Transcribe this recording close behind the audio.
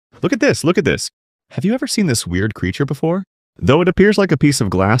Look at this, look at this. Have you ever seen this weird creature before? Though it appears like a piece of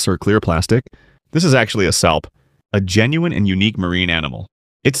glass or clear plastic, this is actually a salp, a genuine and unique marine animal.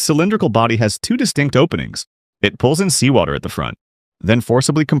 Its cylindrical body has two distinct openings. It pulls in seawater at the front, then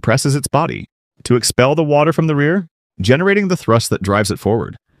forcibly compresses its body to expel the water from the rear, generating the thrust that drives it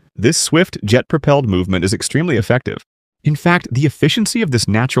forward. This swift, jet-propelled movement is extremely effective. In fact, the efficiency of this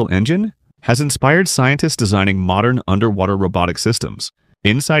natural engine has inspired scientists designing modern underwater robotic systems.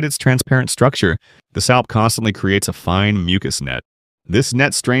 Inside its transparent structure, the salp constantly creates a fine mucus net. This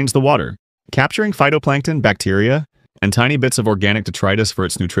net strains the water, capturing phytoplankton, bacteria, and tiny bits of organic detritus for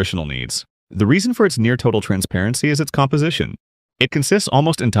its nutritional needs. The reason for its near-total transparency is its composition. It consists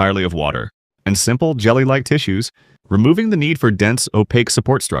almost entirely of water and simple, jelly-like tissues, removing the need for dense, opaque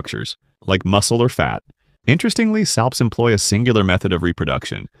support structures, like muscle or fat. Interestingly, salps employ a singular method of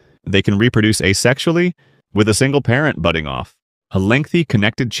reproduction. They can reproduce asexually, with a single parent budding off, a lengthy,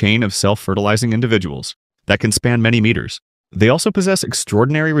 connected chain of self-fertilizing individuals that can span many meters. They also possess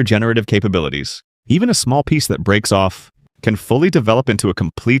extraordinary regenerative capabilities. Even a small piece that breaks off can fully develop into a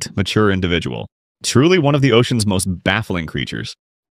complete, mature individual. Truly one of the ocean's most baffling creatures.